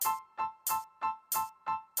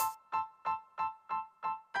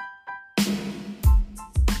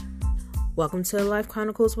Welcome to Life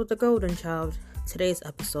Chronicles with the Golden Child. Today's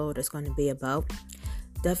episode is going to be about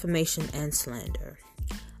defamation and slander.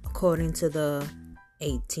 According to the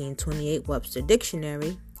 1828 Webster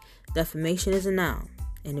Dictionary, defamation is a noun,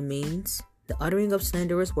 and it means the uttering of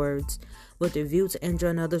slanderous words with a view to injure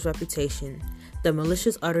another's reputation, the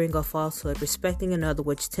malicious uttering of falsehood respecting another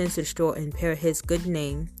which tends to destroy or impair his good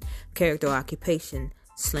name, character, or occupation,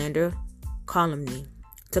 slander, calumny.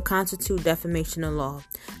 To constitute defamation in law,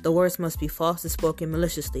 the words must be falsely spoken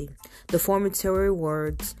maliciously. Defamatory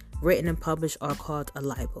words written and published are called a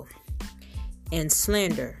libel. And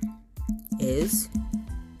slander is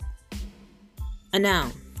a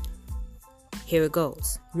noun. Here it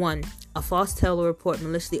goes. 1. A false tale or report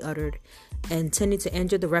maliciously uttered, intending to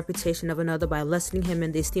injure the reputation of another by lessening him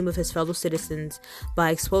in the esteem of his fellow citizens,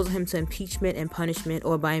 by exposing him to impeachment and punishment,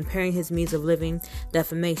 or by impairing his means of living.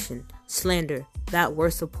 Defamation. Slander, that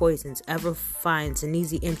worst of poisons, ever finds an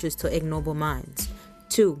easy interest to ignoble minds.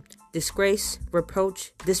 2. Disgrace,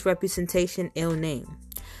 reproach, disrepresentation, ill name.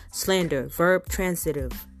 Slander, verb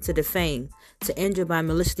transitive, to defame, to injure by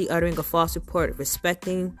maliciously uttering a false report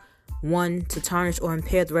respecting one, to tarnish or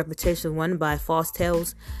impair the reputation of one by false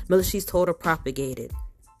tales, maliciously told or propagated.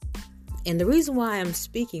 And the reason why I'm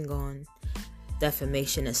speaking on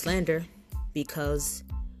defamation and slander, because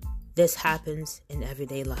this happens in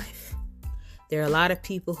everyday life. There are a lot of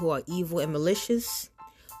people who are evil and malicious,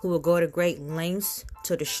 who will go to great lengths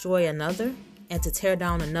to destroy another and to tear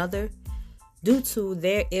down another due to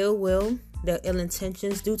their ill will, their ill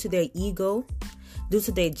intentions, due to their ego, due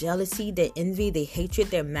to their jealousy, their envy, their hatred,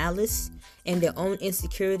 their malice, and their own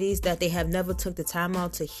insecurities that they have never took the time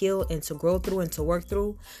out to heal and to grow through and to work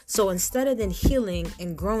through. So instead of then healing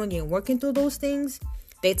and growing and working through those things,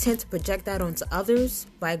 they tend to project that onto others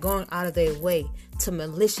by going out of their way to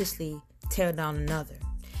maliciously tear down another.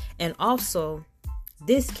 And also,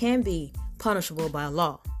 this can be punishable by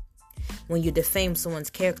law when you defame someone's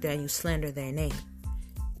character and you slander their name.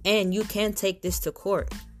 And you can take this to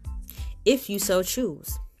court if you so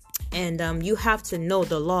choose. And you have to know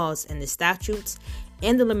the laws and the statutes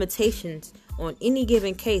and the limitations on any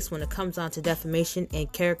given case when it comes down to defamation and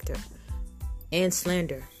character and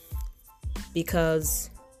slander, because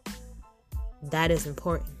that is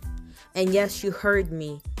important. And yes, you heard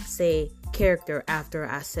me say character after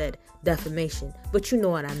I said defamation, but you know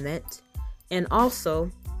what I meant. And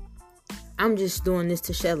also, I'm just doing this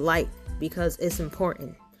to shed light because it's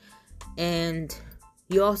important. And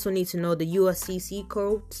you also need to know the USCC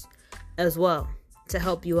codes as well to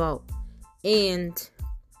help you out. And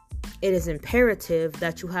it is imperative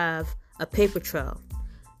that you have a paper trail.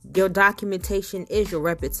 Your documentation is your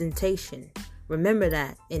representation. Remember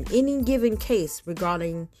that in any given case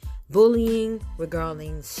regarding bullying,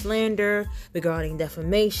 regarding slander, regarding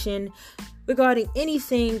defamation, regarding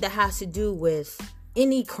anything that has to do with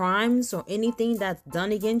any crimes or anything that's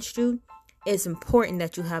done against you, it's important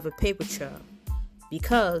that you have a paper trail.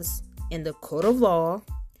 Because in the court of law,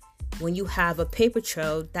 when you have a paper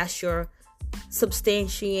trail, that's your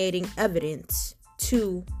substantiating evidence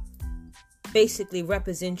to basically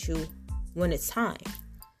represent you when it's time.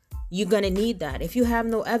 You're going to need that. If you have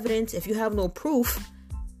no evidence, if you have no proof,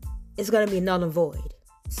 it's going to be null and void.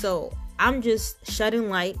 So I'm just shedding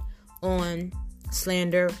light on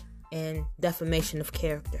slander and defamation of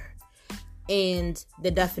character and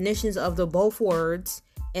the definitions of the both words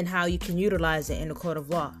and how you can utilize it in the court of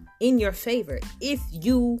law in your favor. If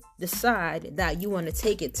you decide that you want to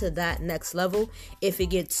take it to that next level, if it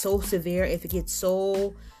gets so severe, if it gets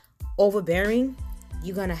so overbearing,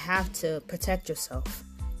 you're going to have to protect yourself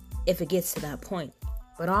if it gets to that point.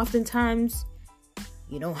 But oftentimes,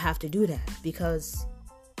 you don't have to do that, because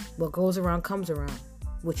what goes around comes around.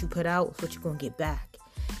 What you put out is what you're going to get back.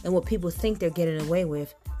 And what people think they're getting away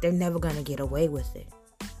with, they're never going to get away with it.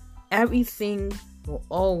 Everything will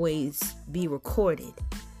always be recorded.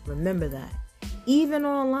 Remember that. Even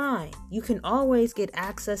online, you can always get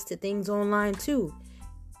access to things online too.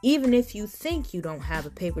 Even if you think you don't have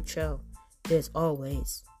a paper trail, there's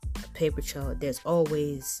always a paper trail. There's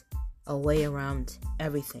always a way around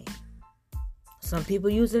everything. Some people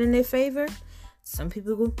use it in their favor. Some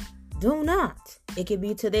people do not. It can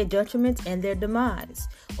be to their detriment and their demise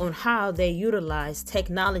on how they utilize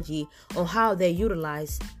technology, on how they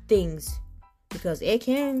utilize things, because it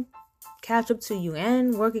can catch up to you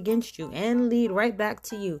and work against you and lead right back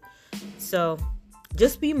to you. So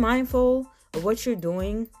just be mindful of what you're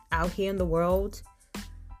doing out here in the world,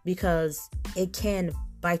 because it can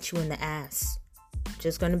bite you in the ass.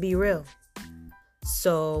 Just gonna be real.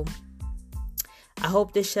 So I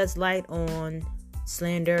hope this sheds light on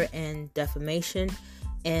slander and defamation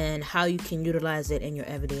and how you can utilize it in your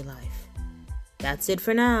everyday life. That's it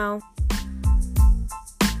for now.